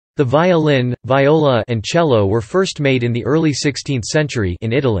The violin, viola, and cello were first made in the early 16th century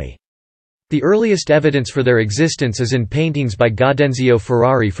in Italy. The earliest evidence for their existence is in paintings by Gaudenzio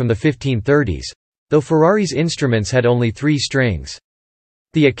Ferrari from the 1530s, though Ferrari's instruments had only 3 strings.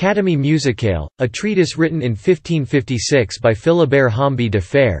 The Academie musicale, a treatise written in 1556 by Philibert Jambe de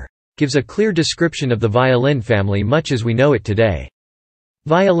Fer, gives a clear description of the violin family much as we know it today.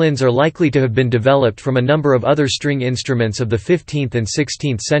 Violins are likely to have been developed from a number of other string instruments of the 15th and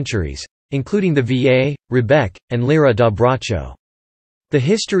 16th centuries, including the vielle, rebec, and lira da braccio. The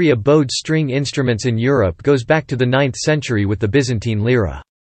history of bowed string instruments in Europe goes back to the 9th century with the Byzantine lira.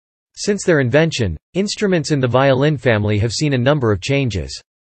 Since their invention, instruments in the violin family have seen a number of changes.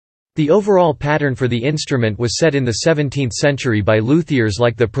 The overall pattern for the instrument was set in the 17th century by luthiers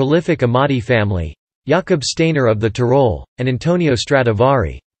like the prolific Amati family, Jakob Stainer of the Tyrol, and Antonio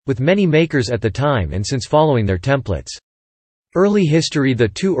Stradivari, with many makers at the time and since following their templates. Early history. The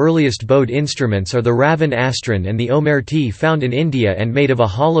 2 earliest bowed instruments are the Ravan astron and the omerti found in India and made of a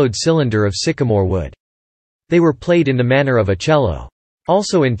hollowed cylinder of sycamore wood. They were played in the manner of a cello.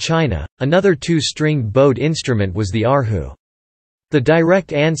 Also in China, another 2-stringed bowed instrument was the arhu. The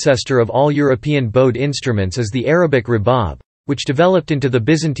direct ancestor of all European bowed instruments is the Arabic rebab, which developed into the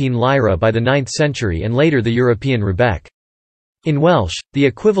Byzantine lira by the 9th century and later the European rebec. In Welsh, the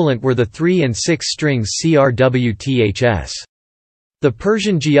equivalent were the 3 and 6 strings crwths. The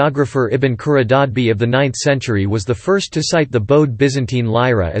Persian geographer Ibn Khordadbeh of the 9th century was the first to cite the bowed Byzantine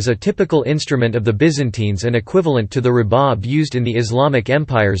lira as a typical instrument of the Byzantines and equivalent to the rebab used in the Islamic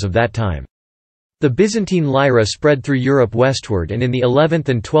empires of that time. The Byzantine lira spread through Europe westward, and in the 11th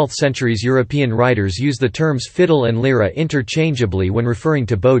and 12th centuries European writers use the terms fiddle and lira interchangeably when referring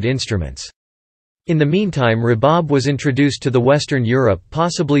to bowed instruments. In the meantime, rebab was introduced to the Western Europe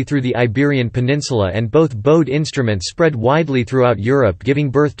possibly through the Iberian Peninsula, and both bowed instruments spread widely throughout Europe,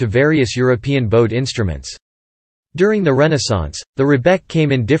 giving birth to various European bowed instruments. During the Renaissance, the rebec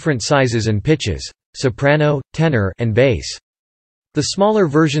came in different sizes and pitches: soprano, tenor, and bass. The smaller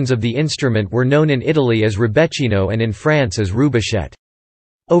versions of the instrument were known in Italy as rebecchino and in France as roubachiette.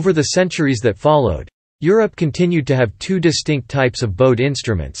 Over the centuries that followed, Europe continued to have 2 distinct types of bowed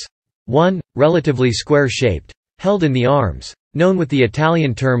instruments. One, relatively square-shaped, held in the arms, known with the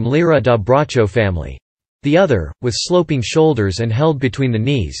Italian term lira da braccio family. The other, with sloping shoulders and held between the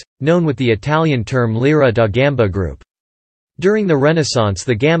knees, known with the Italian term lira da gamba group. During the Renaissance,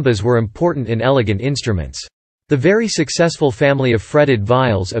 the gambas were important in elegant instruments. The very successful family of fretted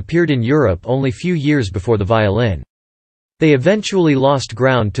viols appeared in Europe only few years before the violin. They eventually lost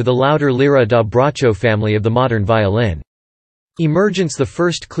ground to the louder lira da braccio family of the modern violin. Emergence. The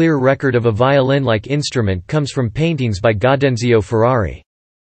first clear record of a violin-like instrument comes from paintings by Gaudenzio Ferrari.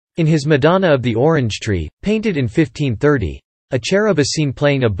 In his Madonna of the Orange Tree, painted in 1530, a cherub is seen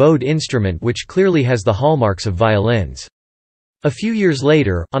playing a bowed instrument which clearly has the hallmarks of violins. A few years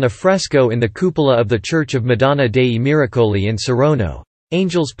later, on a fresco in the cupola of the Church of Madonna dei Miracoli in Saronno,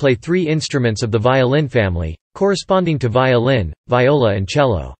 angels play 3 instruments of the violin family, corresponding to violin, viola and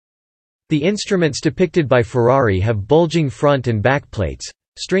cello. The instruments depicted by Ferrari have bulging front and back plates,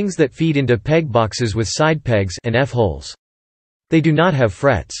 strings that feed into peg boxes with side pegs and F-holes. They do not have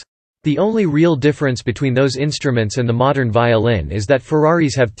frets. The only real difference between those instruments and the modern violin is that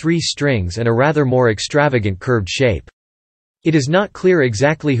Ferraris have 3 strings and a rather more extravagant curved shape. It is not clear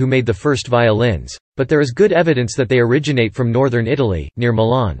exactly who made the first violins, but there is good evidence that they originate from northern Italy, near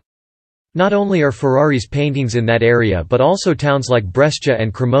Milan. Not only are Ferrari's paintings in that area, but also towns like Brescia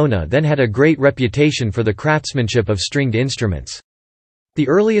and Cremona then had a great reputation for the craftsmanship of stringed instruments. The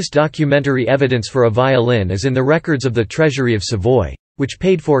earliest documentary evidence for a violin is in the records of the Treasury of Savoy, which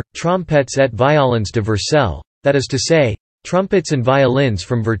paid for trompettes et violins de Vercelles, that is to say, trumpets and violins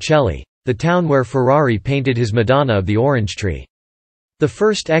from Vercelli, the town where Ferrari painted his Madonna of the Orange Tree. The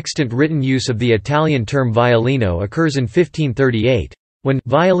first extant written use of the Italian term violino occurs in 1538, when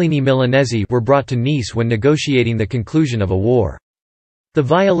violini milanesi were brought to Nice when negotiating the conclusion of a war. The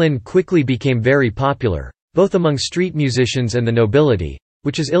violin quickly became very popular, both among street musicians and the nobility,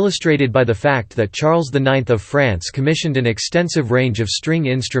 which is illustrated by the fact that Charles IX of France commissioned an extensive range of string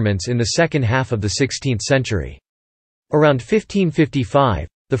instruments in the second half of the 16th century. Around 1555,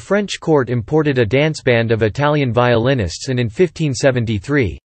 the French court imported a dance band of Italian violinists, and in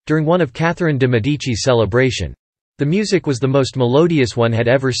 1573, during one of Catherine de' Medici's celebration, the music was the most melodious one had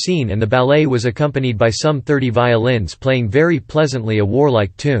ever seen, and the ballet was accompanied by some 30 violins playing very pleasantly a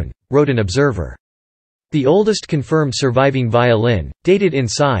warlike tune, wrote an observer. The oldest confirmed surviving violin, dated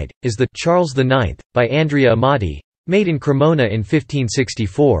inside, is the Charles IX, by Andrea Amati, made in Cremona in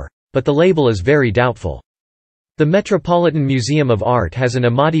 1564, but the label is very doubtful. The Metropolitan Museum of Art has an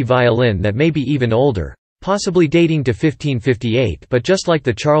Amati violin that may be even older, possibly dating to 1558, but just like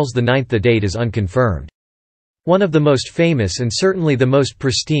the Charles IX, the date is unconfirmed. One of the most famous and certainly the most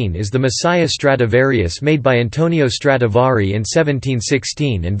pristine is the Messiah Stradivarius made by Antonio Stradivari in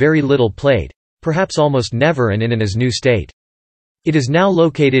 1716 and very little played, perhaps almost never, and in an as-new state. It is now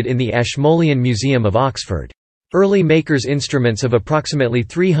located in the Ashmolean Museum of Oxford. Early makers' instruments of approximately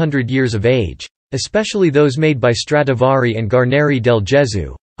 300 years of age, especially those made by Stradivari and Guarneri del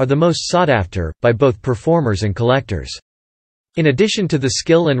Gesù, are the most sought after, by both performers and collectors. In addition to the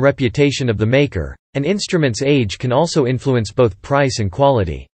skill and reputation of the maker, an instrument's age can also influence both price and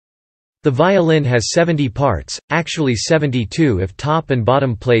quality. The violin has 70 parts, actually 72 if top and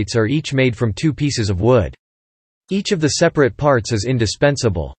bottom plates are each made from 2 pieces of wood. Each of the separate parts is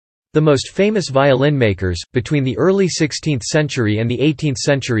indispensable. The most famous violin makers, between the early 16th century and the 18th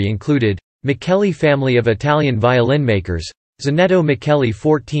century included Micheli family of Italian violin makers, Zanetto Micheli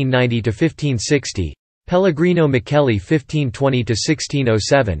 1490–1560, Pellegrino Micheli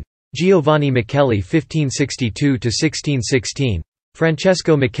 1520–1607, Giovanni Micheli 1562–1616,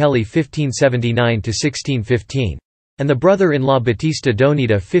 Francesco Micheli 1579–1615, and the brother-in-law Battista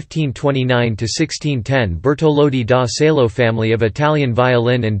Donita 1529–1610. Bertolotti da Cello family of Italian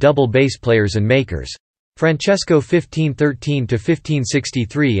violin and double bass players and makers, Francesco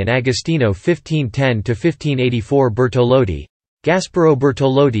 1513–1563 and Agostino 1510–1584. Bertolotti, Gasparo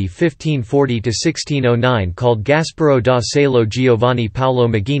Bertolotti 1540–1609, called Gasparo da Cello. Giovanni Paolo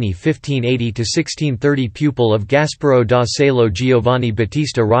Maghini 1580–1630, pupil of Gasparo da Cello. Giovanni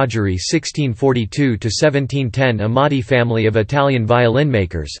Battista Rogeri 1642–1710. Amati family of Italian violin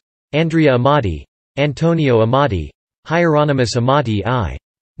makers, Andrea Amati, Antonio Amati, Hieronymus Amati I,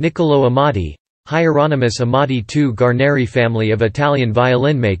 Niccolò Amati, Hieronymus Amati II. Guarneri family of Italian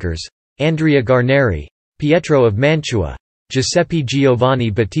violin makers, Andrea Guarneri, Pietro of Mantua, Giuseppe Giovanni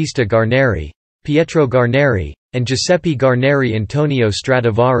Battista Guarneri, Pietro Guarneri, and Giuseppe Guarneri. Antonio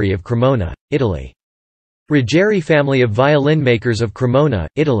Stradivari of Cremona, Italy. Ruggieri family of violin makers of Cremona,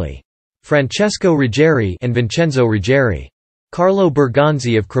 Italy. Francesco Ruggieri and Vincenzo Ruggieri. Carlo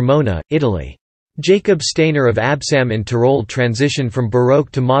Bergonzi of Cremona, Italy. Jakob Stainer of Absam in Tyrol. Transition from Baroque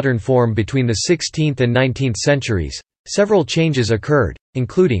to modern form between the 16th and 19th centuries. Several changes occurred,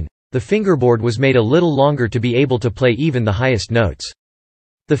 including the fingerboard was made a little longer to be able to play even the highest notes.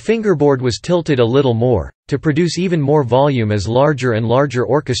 The fingerboard was tilted a little more, to produce even more volume as larger and larger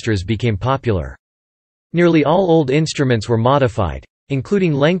orchestras became popular. Nearly all old instruments were modified,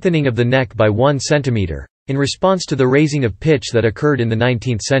 including lengthening of the neck by 1 centimeter, in response to the raising of pitch that occurred in the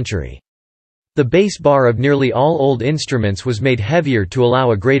 19th century. The bass bar of nearly all old instruments was made heavier to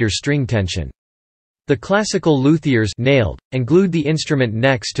allow a greater string tension. The classical luthiers nailed, and glued the instrument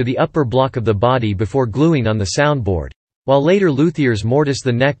next to the upper block of the body before gluing on the soundboard, while later luthiers mortised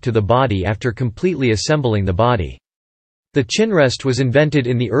the neck to the body after completely assembling the body. The chinrest was invented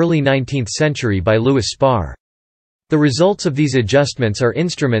in the early 19th century by Louis Sparre. The results of these adjustments are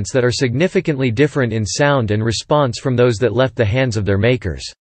instruments that are significantly different in sound and response from those that left the hands of their makers.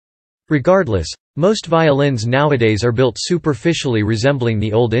 Regardless, most violins nowadays are built superficially resembling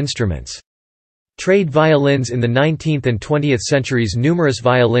the old instruments. Trade violins in the 19th and 20th centuries. Numerous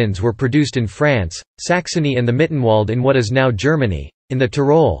violins were produced in France, Saxony and the Mittenwald in what is now Germany, in the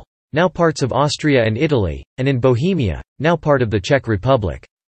Tyrol, now parts of Austria and Italy, and in Bohemia, now part of the Czech Republic.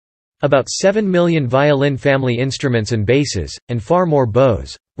 About 7 million violin family instruments and basses, and far more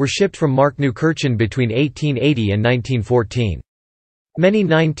bows, were shipped from Markneukirchen between 1880 and 1914. Many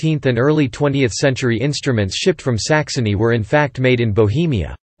 19th and early 20th century instruments shipped from Saxony were in fact made in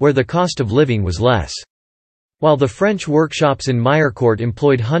Bohemia, where the cost of living was less. While the French workshops in Meyercourt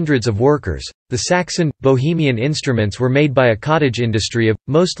employed hundreds of workers, the Saxon, Bohemian instruments were made by a cottage industry of,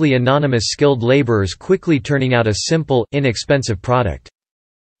 mostly anonymous skilled laborers, quickly turning out a simple, inexpensive product.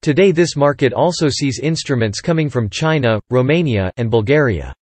 Today this market also sees instruments coming from China, Romania, and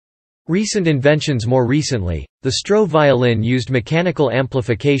Bulgaria. Recent inventions. More recently, the Stroh violin used mechanical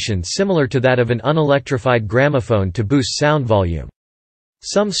amplification similar to that of an unelectrified gramophone to boost sound volume.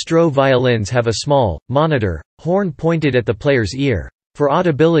 Some Stroh violins have a small, monitor, horn pointed at the player's ear, for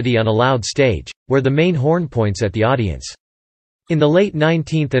audibility on a loud stage, where the main horn points at the audience. In the late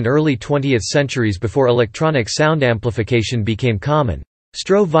 19th and early 20th centuries, before electronic sound amplification became common,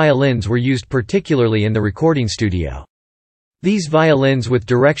 Stroh violins were used particularly in the recording studio. These violins with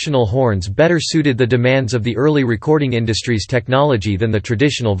directional horns better suited the demands of the early recording industry's technology than the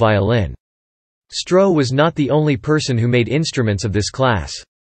traditional violin. Stroh was not the only person who made instruments of this class.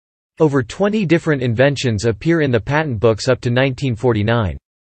 Over 20 different inventions appear in the patent books up to 1949.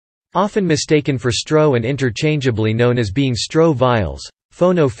 Often mistaken for Stroh and interchangeably known as being Stroh viols,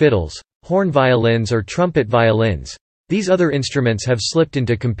 phono fiddles, horn violins or trumpet violins, these other instruments have slipped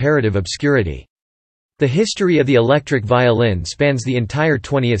into comparative obscurity. The history of the electric violin spans the entire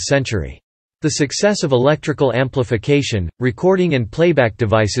 20th century. The success of electrical amplification, recording and playback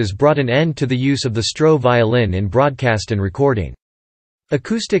devices brought an end to the use of the Stroh violin in broadcast and recording.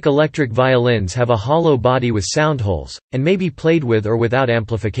 Acoustic electric violins have a hollow body with sound holes, and may be played with or without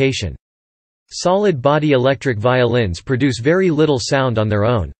amplification. Solid body electric violins produce very little sound on their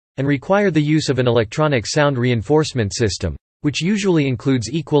own, and require the use of an electronic sound reinforcement system, which usually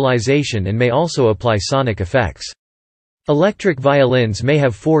includes equalization and may also apply sonic effects. Electric violins may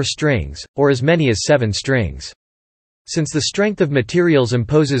have 4 strings, or as many as 7 strings. Since the strength of materials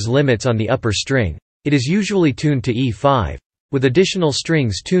imposes limits on the upper string, it is usually tuned to E5, with additional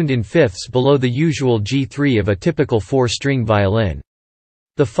strings tuned in fifths below the usual G3 of a typical 4-string violin.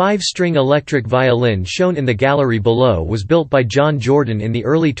 The 5-string electric violin shown in the gallery below was built by John Jordan in the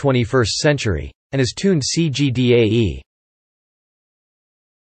early 21st century, and is tuned CGDAE.